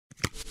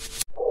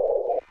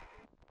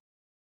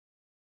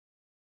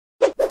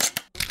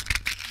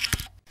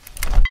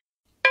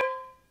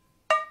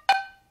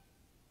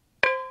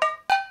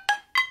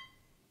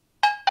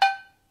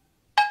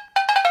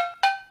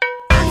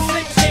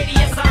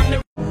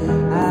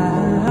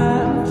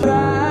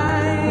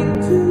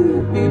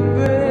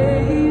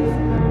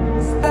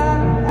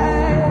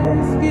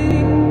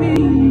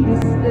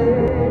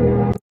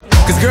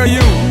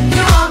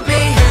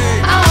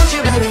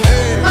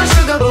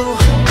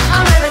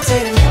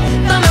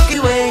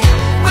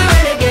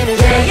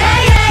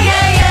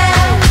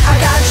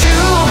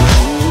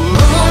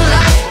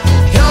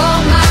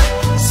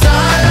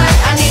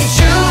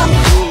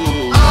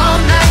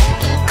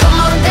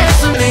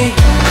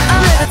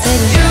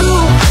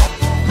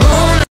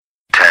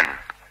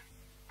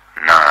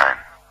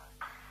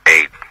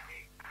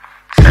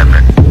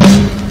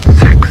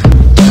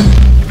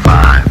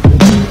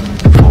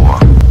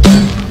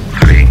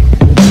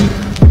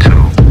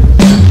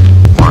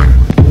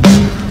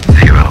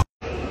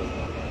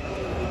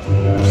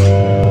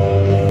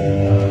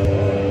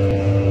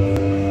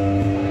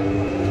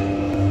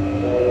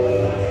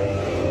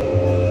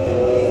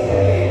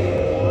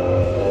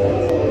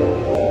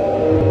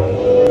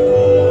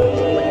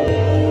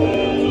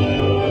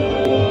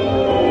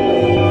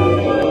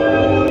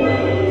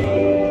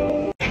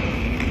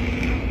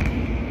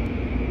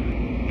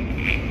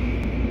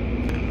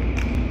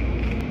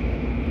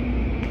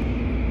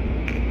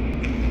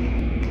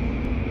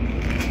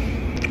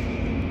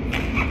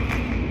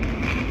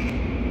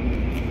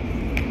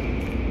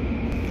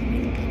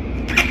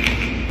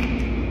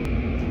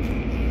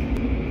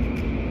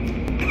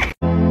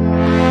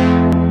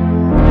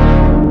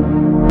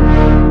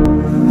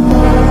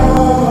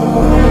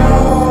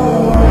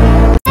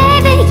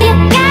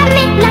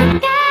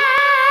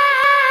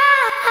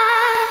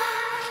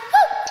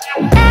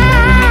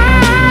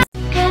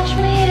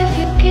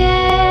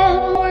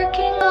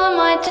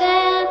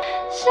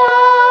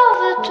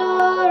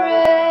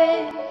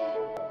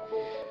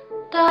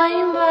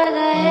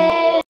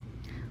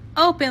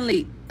open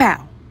leap,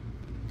 bow.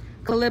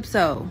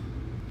 Calypso,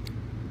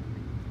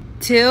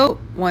 tilt,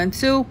 1,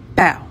 2,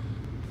 bow.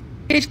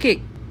 Hitch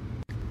kick,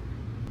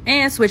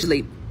 and switch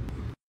leap.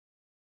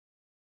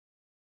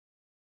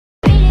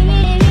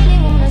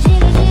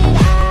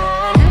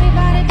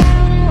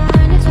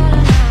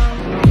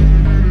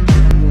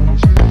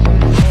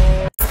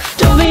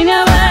 Yo vine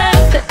a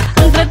verte,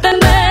 a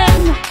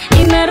entretenerme,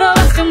 y me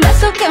robaste un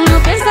beso que no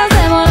piensas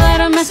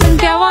devolver. Me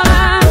sentía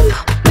volando,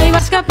 me iba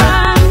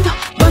escapando,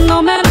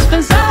 cuando menos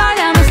pensaba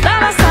ya me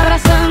estabas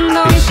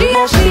abrazando. Y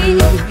así,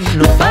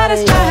 no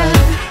pares ya,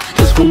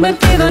 te has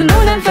convertido en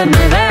una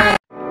enfermedad.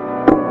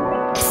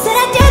 Said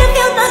I didn't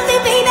feel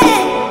nothing, baby,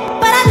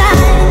 but I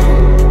lied.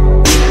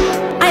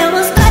 I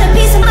almost got a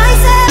piece of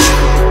myself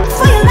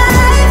for your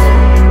life.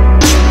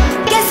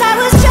 Guess I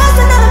was just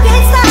another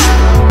pit stop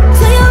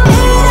till you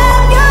made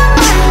up your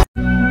mind.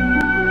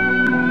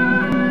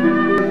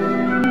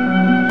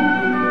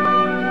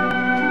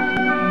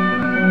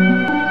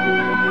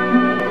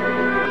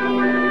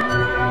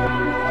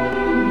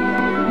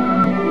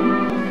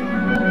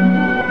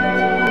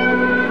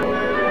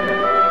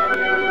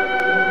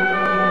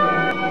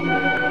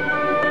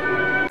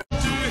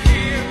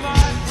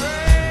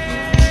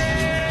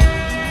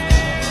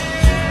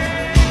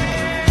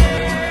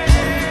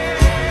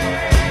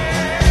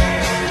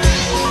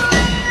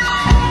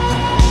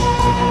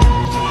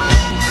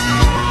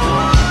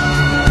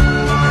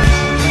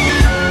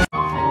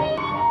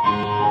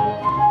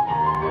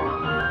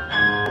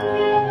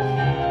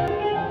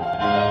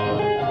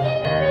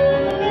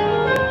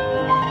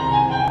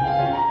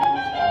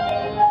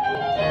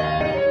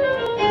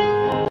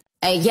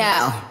 Hey yo,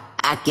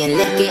 I can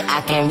lick it,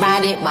 I can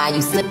ride it while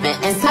you slipping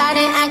and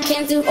sliding. I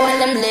can do all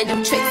them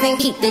little tricks and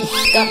keep the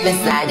up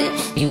inside it.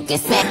 You can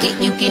smack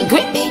it, you can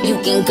grip it, you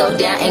can go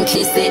down and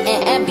kiss it.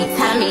 And every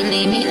time he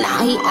leave me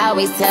alone, he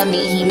always tell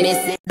me he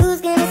miss it.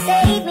 Who's gonna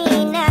save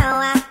me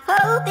now? I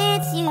hope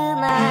it's you,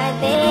 my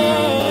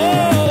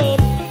babe.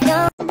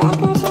 No,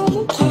 back on show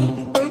you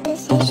can. My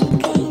decision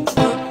couldn't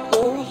stop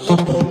you.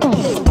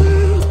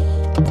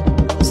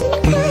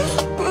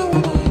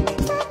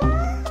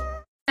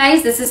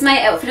 Guys, this is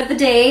my outfit of the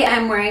day.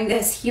 I'm wearing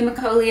this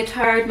Yumiko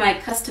leotard, my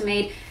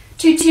custom-made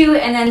tutu,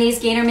 and then these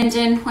Gainer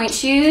Minden point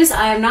shoes.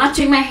 I'm not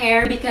doing my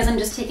hair because I'm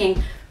just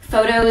taking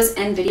photos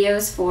and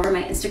videos for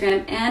my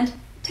Instagram and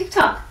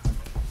TikTok.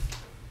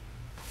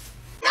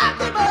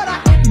 Nothing but